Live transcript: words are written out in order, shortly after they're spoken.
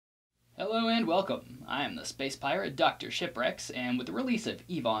Hello and welcome. I am the space pirate Doctor Shipwrecks, and with the release of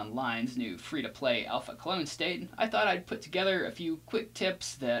EVE Online's new free-to-play alpha clone state, I thought I'd put together a few quick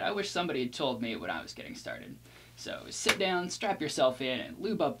tips that I wish somebody had told me when I was getting started. So sit down, strap yourself in, and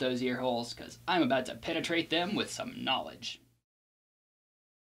lube up those ear holes, because I'm about to penetrate them with some knowledge.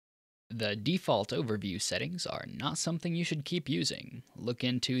 The default overview settings are not something you should keep using. Look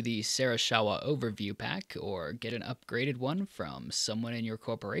into the Sara-Shawa Overview pack, or get an upgraded one from someone in your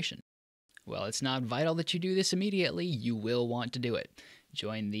corporation. Well, it's not vital that you do this immediately, you will want to do it.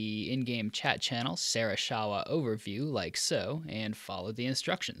 Join the in-game chat channel Sara-Shawa Overview like so, and follow the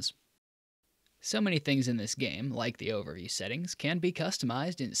instructions. So many things in this game, like the overview settings, can be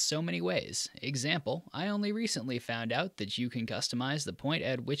customized in so many ways. Example, I only recently found out that you can customize the point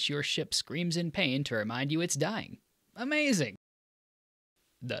at which your ship screams in pain to remind you it's dying. Amazing!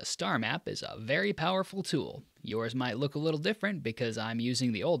 The star map is a very powerful tool. Yours might look a little different because I'm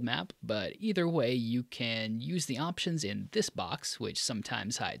using the old map, but either way you can use the options in this box, which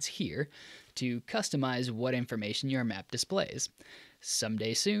sometimes hides here, to customize what information your map displays.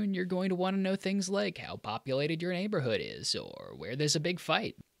 Someday soon you're going to want to know things like how populated your neighborhood is, or where there's a big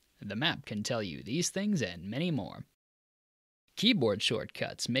fight. The map can tell you these things and many more. Keyboard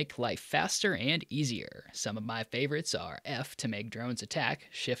shortcuts make life faster and easier. Some of my favorites are F to make drones attack,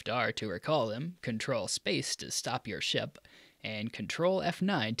 Shift R to recall them, Control Space to stop your ship, and Control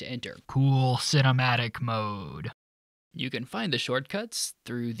F9 to enter cool cinematic mode. You can find the shortcuts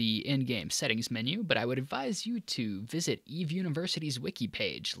through the in-game settings menu, but I would advise you to visit EVE University's wiki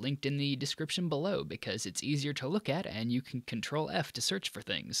page, linked in the description below, because it's easier to look at and you can Control F to search for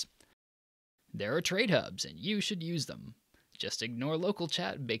things. There are trade hubs, and you should use them. Just ignore local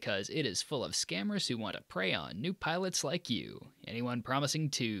chat because it is full of scammers who want to prey on new pilots like you. Anyone promising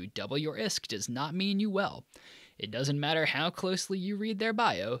to double your ISK does not mean you well. It doesn't matter how closely you read their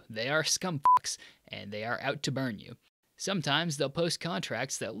bio, they are scumfucks, and they are out to burn you. Sometimes they'll post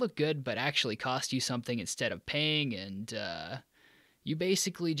contracts that look good but actually cost you something instead of paying, and you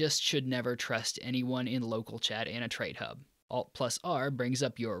basically just should never trust anyone in local chat in a trade hub. Alt plus R brings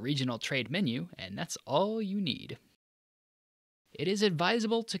up your regional trade menu, and that's all you need. It is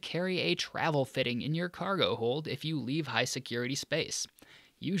advisable to carry a travel fitting in your cargo hold if you leave high security space.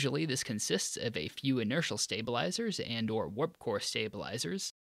 Usually this consists of a few inertial stabilizers and/or warp core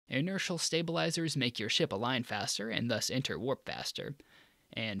stabilizers. Inertial stabilizers make your ship align faster and thus enter warp faster.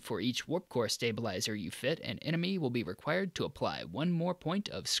 And for each warp core stabilizer you fit, an enemy will be required to apply one more point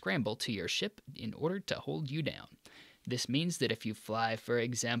of scramble to your ship in order to hold you down. This means that if you fly, for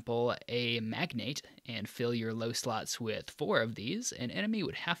example, a magnate and fill your low slots with 4 of these, an enemy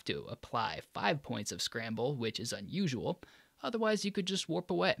would have to apply 5 points of scramble, which is unusual, otherwise you could just warp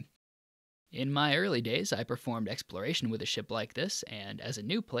away. In my early days, I performed exploration with a ship like this, and as a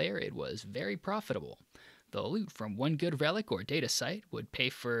new player it was very profitable. The loot from one good relic or data site would pay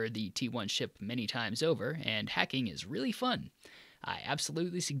for the T1 ship many times over, and hacking is really fun. I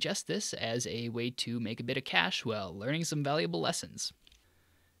absolutely suggest this as a way to make a bit of cash while learning some valuable lessons.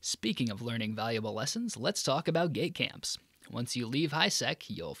 Speaking of learning valuable lessons, let's talk about gate camps. Once you leave HighSec,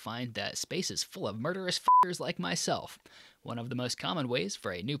 you'll find that space is full of murderous f***ers like myself. One of the most common ways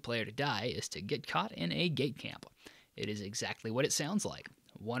for a new player to die is to get caught in a gate camp. It is exactly what it sounds like.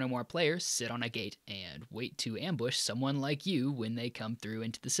 One or more players sit on a gate and wait to ambush someone like you when they come through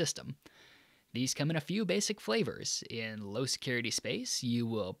into the system. These come in a few basic flavors. In low security space, you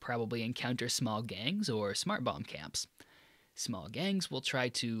will probably encounter small gangs or smart bomb camps. Small gangs will try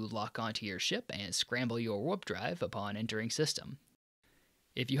to lock onto your ship and scramble your warp drive upon entering system.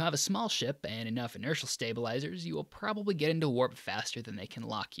 If you have a small ship and enough inertial stabilizers, you will probably get into warp faster than they can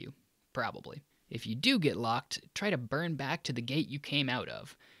lock you. Probably. If you do get locked, try to burn back to the gate you came out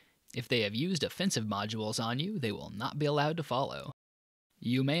of. If they have used offensive modules on you, they will not be allowed to follow.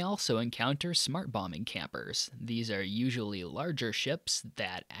 You may also encounter smart bombing campers. These are usually larger ships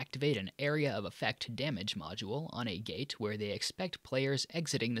that activate an area of effect damage module on a gate where they expect players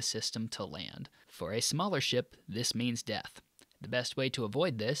exiting the system to land. For a smaller ship, this means death. The best way to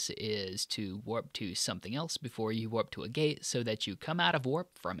avoid this is to warp to something else before you warp to a gate so that you come out of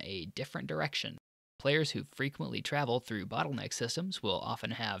warp from a different direction. Players who frequently travel through bottleneck systems will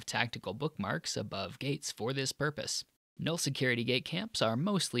often have tactical bookmarks above gates for this purpose. Null security gate camps are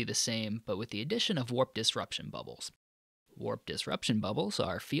mostly the same, but with the addition of warp disruption bubbles. Warp disruption bubbles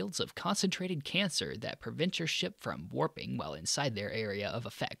are fields of concentrated cancer that prevent your ship from warping while inside their area of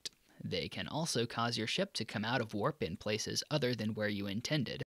effect. They can also cause your ship to come out of warp in places other than where you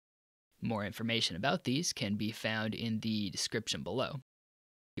intended. More information about these can be found in the description below.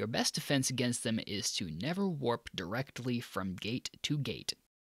 Your best defense against them is to never warp directly from gate to gate.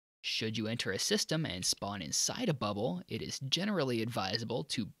 Should you enter a system and spawn inside a bubble, it is generally advisable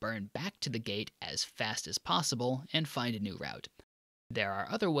to burn back to the gate as fast as possible and find a new route. There are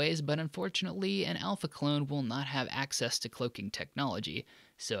other ways, but unfortunately, an alpha clone will not have access to cloaking technology,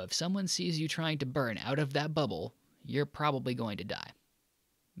 so if someone sees you trying to burn out of that bubble, you're probably going to die.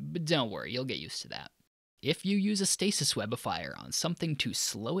 But don't worry, you'll get used to that. If you use a stasis webifier on something to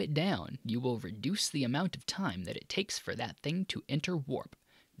slow it down, you will reduce the amount of time that it takes for that thing to enter warp.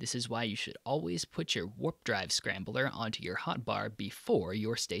 This is why you should always put your warp drive scrambler onto your hotbar before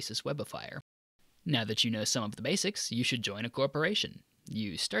your stasis webifier. Now that you know some of the basics, you should join a corporation.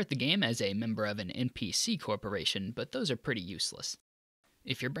 You start the game as a member of an NPC corporation, but those are pretty useless.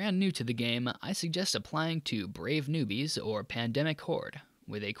 If you're brand new to the game, I suggest applying to Brave Newbies or Pandemic Horde.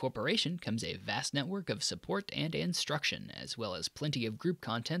 With a corporation comes a vast network of support and instruction, as well as plenty of group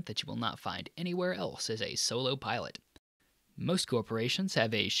content that you will not find anywhere else as a solo pilot. Most corporations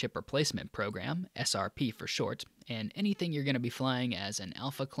have a ship replacement program, SRP for short, and anything you're going to be flying as an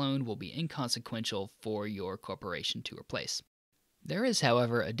alpha clone will be inconsequential for your corporation to replace. There is,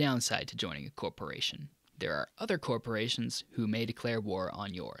 however, a downside to joining a corporation. There are other corporations who may declare war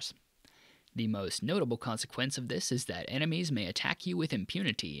on yours. The most notable consequence of this is that enemies may attack you with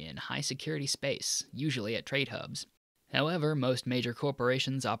impunity in high-security space, usually at trade hubs. However, most major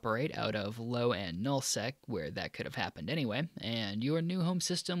corporations operate out of low and nullsec, where that could have happened anyway, and your new home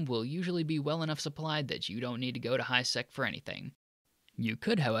system will usually be well enough supplied that you don't need to go to high-sec for anything. You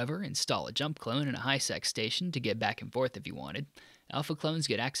could, however, install a jump clone in a high-sec station to get back and forth if you wanted. Alpha clones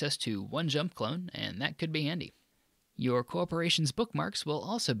get access to one jump clone, and that could be handy. Your corporation's bookmarks will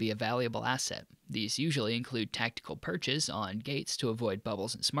also be a valuable asset. These usually include tactical perches on gates to avoid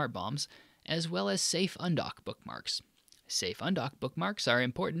bubbles and smart bombs, as well as safe undock bookmarks. Safe undock bookmarks are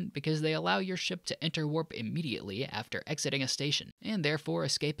important because they allow your ship to enter warp immediately after exiting a station, and therefore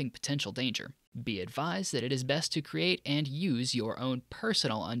escaping potential danger. Be advised that it is best to create and use your own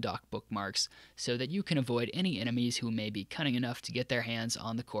personal undock bookmarks so that you can avoid any enemies who may be cunning enough to get their hands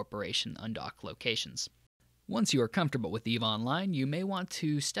on the corporation undock locations. Once you are comfortable with EVE Online, you may want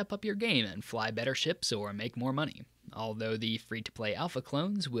to step up your game and fly better ships or make more money. Although the free-to-play alpha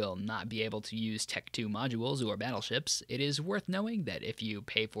clones will not be able to use Tech 2 modules or battleships, it is worth knowing that if you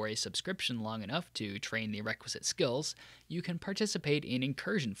pay for a subscription long enough to train the requisite skills, you can participate in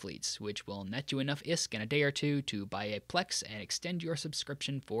incursion fleets, which will net you enough ISK in a day or two to buy a Plex and extend your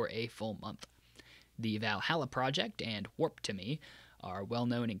subscription for a full month. The Valhalla Project and Warp to Me are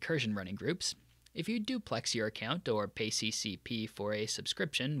well-known incursion running groups. If you do Plex your account or pay CCP for a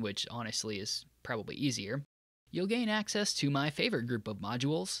subscription, which honestly is probably easier, you'll gain access to my favorite group of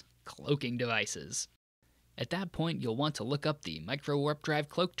modules, cloaking devices. At that point, you'll want to look up the micro warp drive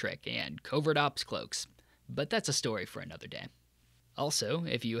cloak trick and covert ops cloaks, but that's a story for another day. Also,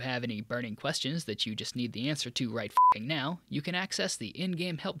 if you have any burning questions that you just need the answer to right f***ing now, you can access the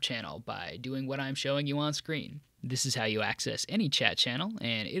in-game help channel by doing what I'm showing you on screen. This is how you access any chat channel,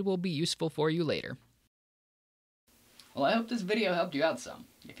 and it will be useful for you later. Well, I hope this video helped you out some.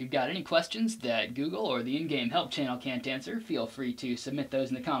 If you've got any questions that Google or the in-game help channel can't answer, feel free to submit those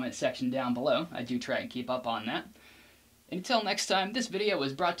in the comment section down below. I do try and keep up on that. Until next time, this video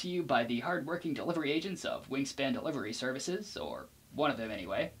was brought to you by the hard-working delivery agents of Wingspan Delivery Services, or one of them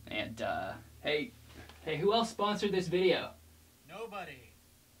anyway. And, hey, who else sponsored this video? Nobody.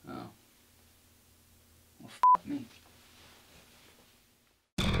 Oh. Well, f*** me.